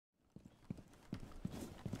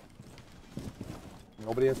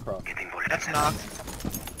Nobody has crossed. That's knocked.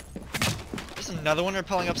 There's another one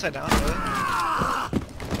rappelling upside down, really?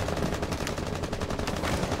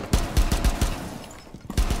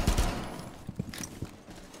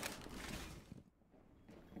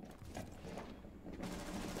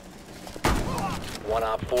 One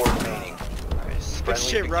op 4 remaining. Nice. Good Friendly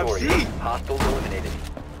shit, victorious. Rubsy. Hostiles eliminated.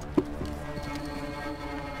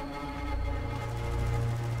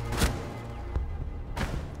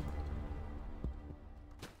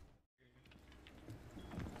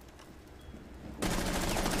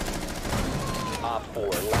 Op 4.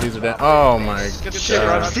 These are dead. Oh my Good shit,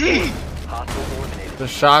 god. Rubsy. Hostiles eliminated. The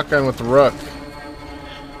shotgun with the Rook.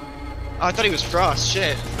 Oh, I thought he was Frost.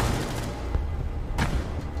 Shit.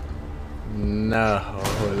 No,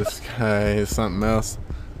 this guy is something else.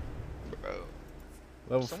 Bro.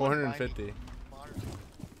 Level Someone 450. You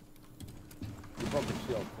broke the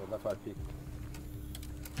shield, so that's why I peeked.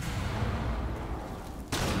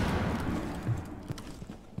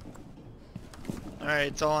 Alright,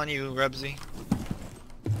 it's all on you, Rebsy.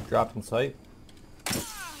 Drop in sight.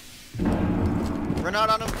 Run out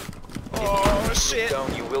on him. Oh shit.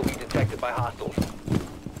 Zone, you will be detected by hostiles.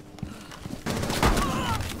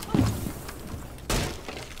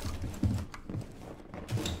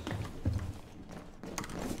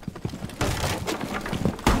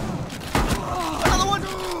 Another one.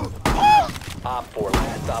 Op 4,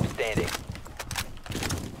 last stop standing.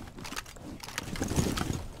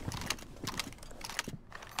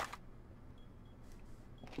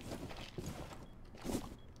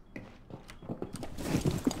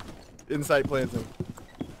 Insight planting.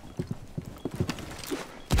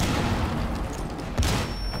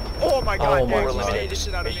 Oh my god, Oh my Dex, you God. saved the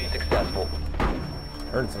shit out of me. Mission successful.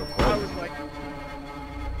 Heard so I quick. was like,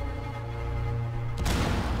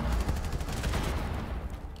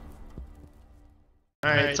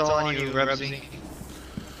 alright, it's all on you, Rebsy.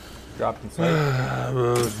 Drop in sight.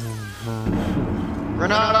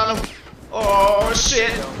 Run out on him. Oh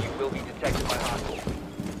shit. Zone, you will be detected by hostiles.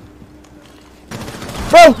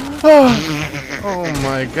 Bro! Oh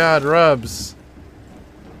my god, Rubs.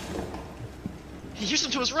 He hears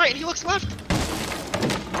him to his right and he looks left.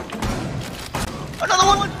 Another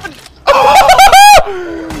one.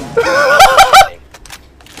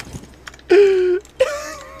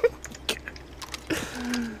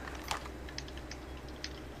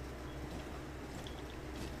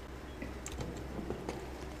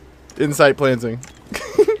 Insight planting.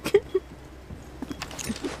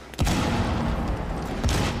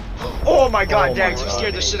 Oh my god, Oh Dex, my you God.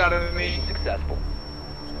 scared the shit out of me. Mission successful.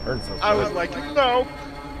 Heard so quick. I was like, no.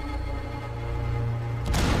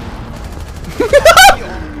 He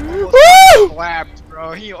almost got clapped,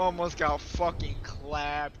 bro. He almost got fucking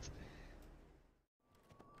clapped.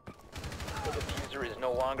 The diffuser is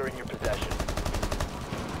no longer in your possession.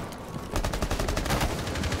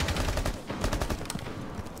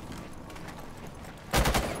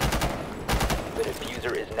 The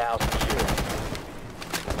diffuser is now secure.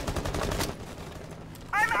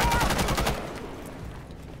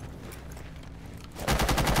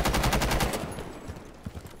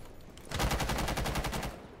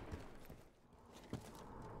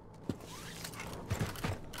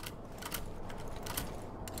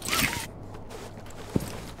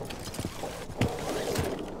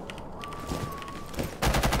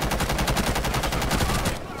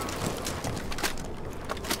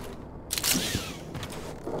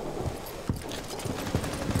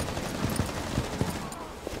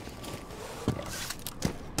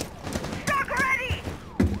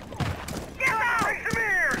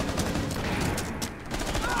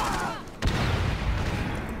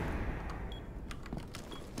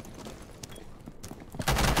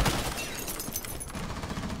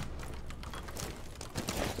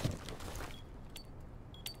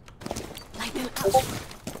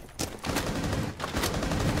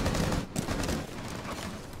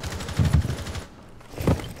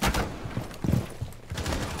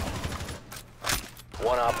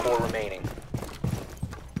 One op 4 remaining.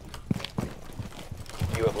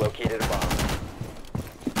 You have located a bomb.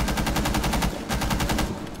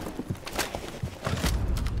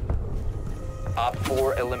 Op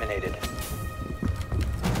 4 eliminated. I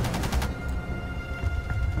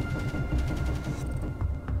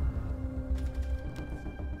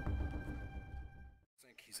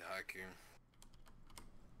think he's a hacker.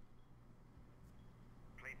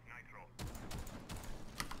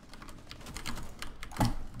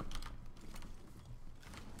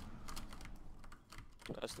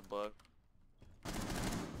 That's the bug.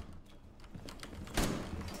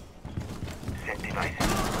 Set device.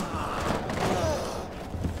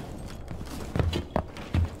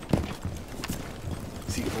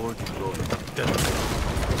 C4 to go.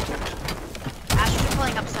 Ash, you're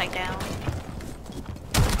pulling upside down.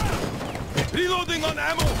 Reloading on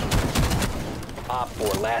ammo! Op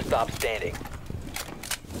 4, last stop standing.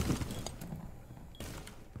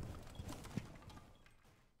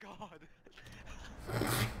 God.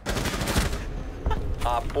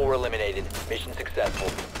 Op 4 eliminated. Mission successful.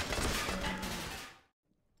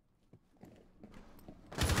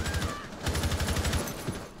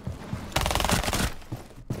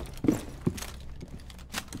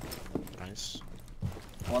 Nice.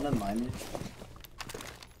 One in mine.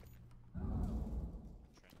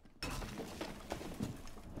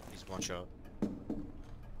 He's one shot.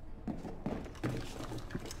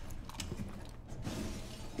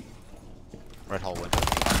 Right hall window.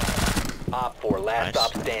 Op 4, last Nice.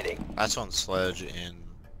 stop standing. That's on sledge and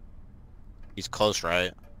he's close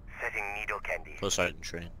right. Setting needle candy. Close right in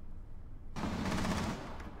train.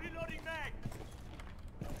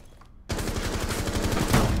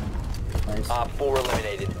 Nice. Op 4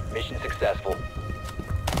 eliminated. Mission successful.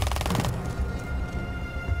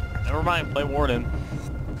 Never mind, play warden.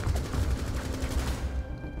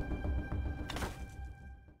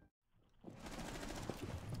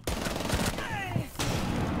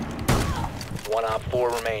 One Op 4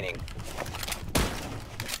 remaining.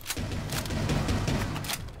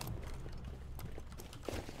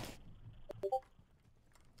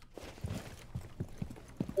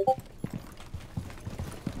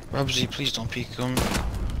 Robsy, please don't peek him.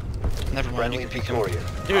 Never mind, you Friendly can peek him.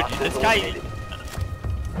 victorious. Dude, Hostiles this guy- eliminated.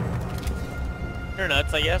 You're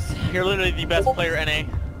nuts, I guess. You're literally the best player NA.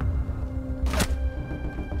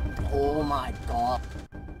 Oh my god.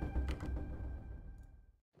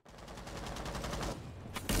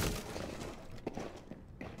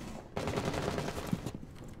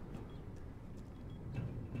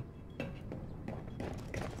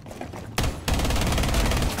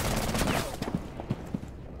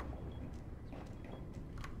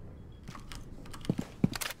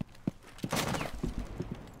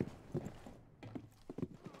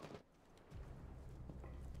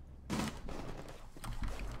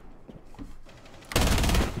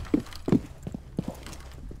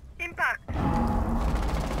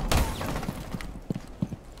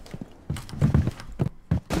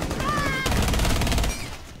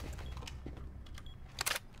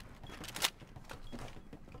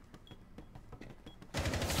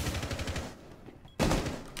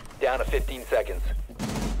 Down to 15 seconds.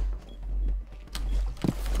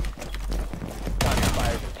 Time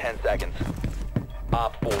expires in 10 seconds.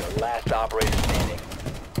 Op 4, last operator standing.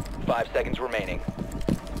 5 seconds remaining.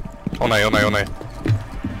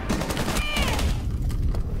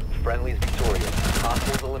 Friendly's victorious.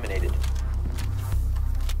 Hostiles eliminated.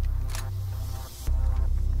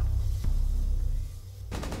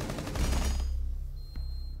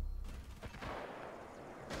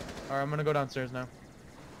 Alright, I'm gonna go downstairs now.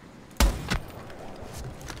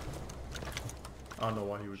 I don't know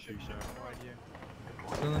why he would shoot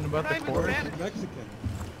that. Something about the chorus? Mexican.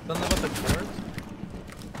 Something about the chorus?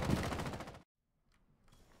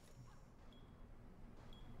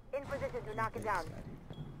 In position to knock it down.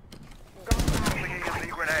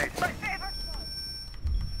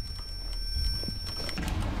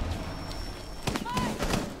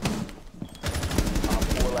 Op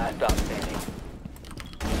 4, last stop standing.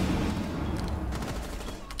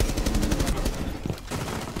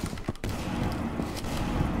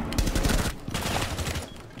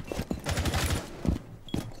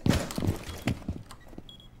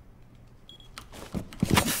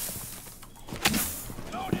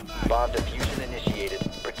 Bomb diffusion initiated.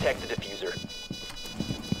 Protect the diffuser.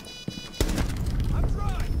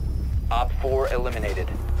 Op 4 eliminated.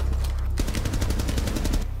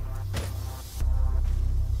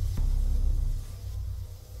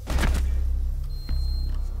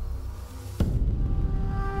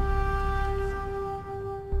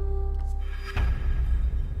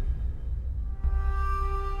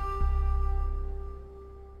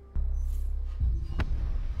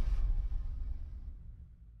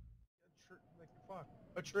 Like, fuck.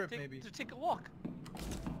 A trip, maybe. Take a walk.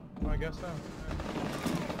 Oh, I guess so.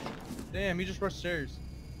 Damn, he just rushed stairs.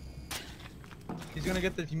 He's gonna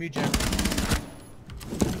get the mute jammer.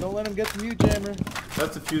 Don't let him get the mute jammer.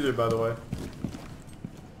 That's a fuser, by the way.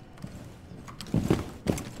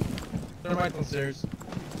 Thermite downstairs.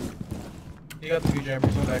 He got the mute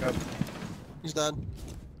jammer, so back up. He's done.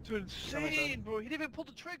 Dude, insane, bro. He didn't even pull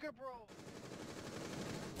the trigger, bro.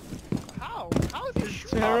 How? How is he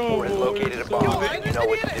shooting? Op 4 has located a bomb Yo, and you know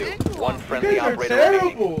what to do. One friendly guys are operator terrible.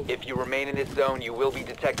 remaining. If you remain in this zone, you will be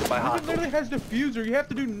detected by It hostiles. literally has diffuser. You have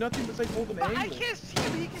to do nothing besides hold an But I angle. can't see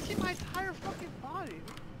him. He can see my entire fucking body.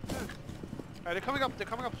 Alright, they're coming up. They're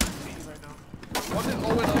coming up to me right now. One is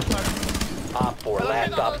always outside. Op 4,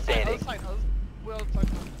 last stop standing.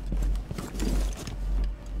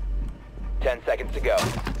 10 seconds to go.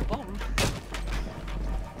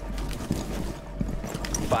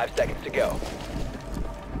 5 seconds to go.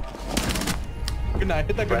 Good night.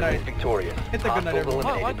 Hit that good Friendly night. victorious. Hit that good night, Hostiles everyone.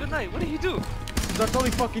 eliminated. Good night. What did he do? That's all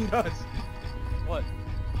he fucking does. What?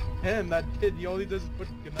 Him, that kid, he only does is put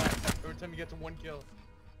good night every time you get to 1 kill.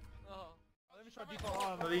 Let me try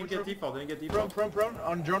default. No, they didn't get default. They didn't get default. Prone.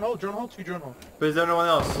 On drone hole, 2 drone hole. But is there no one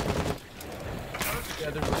else? Yeah,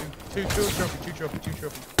 there's two trophy.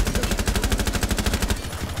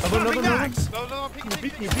 Another. No,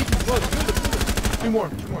 Peek, close. Two more.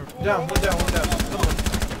 Down, one down. Another one.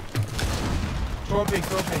 Throw him pink.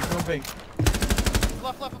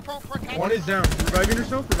 Left, prone. One is down. Reviving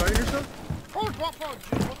herself. Prone.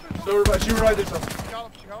 So she revived herself.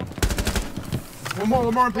 She got him.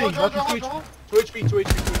 One more on pink. Drone. 2 HP.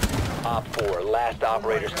 Op 4, last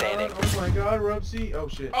operator standing. Oh my god, Rubsy. Oh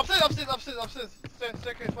shit. Upstairs.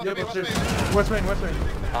 Staircase. Yep, upstairs. West main.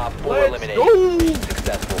 Op 4 Let's eliminated. go! Mission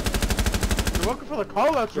successful. You're welcome for the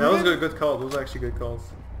call outs, Yeah, that was a good call. Those were actually good calls.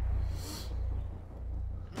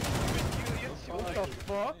 What the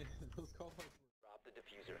fuck? Drop the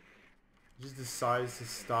diffuser. He just decides to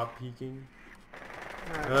stop peeking.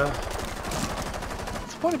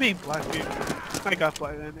 It's funny being black, dude. I got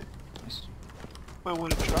black in it. Might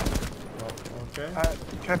want to drop. Okay.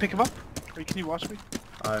 Can I pick him up? Or can you watch me?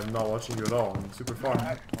 I'm not watching you at all. I'm super far.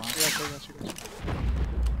 Yeah, got you.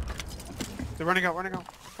 They're running out.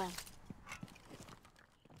 Prone.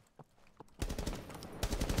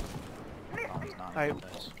 Alright,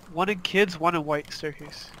 one in kids, one in white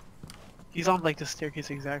staircase. He's on like the staircase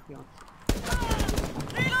exactly on.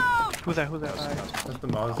 Who's that? Alright. That's the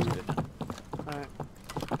mouse. Alright.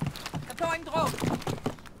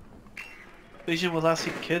 Vision was last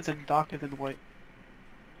seen kids and Doc is in white.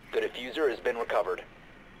 The diffuser has been recovered.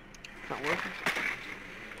 Not working.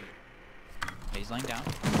 He's laying down.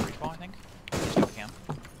 Respawn, I think. He's got the cam.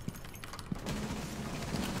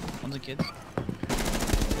 One's a kids. 1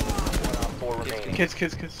 Op 4 remaining. Kids.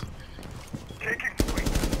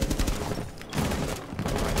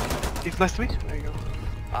 He's nice to meet you. There you go.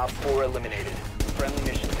 Op 4 eliminated. Friendly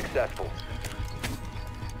mission successful.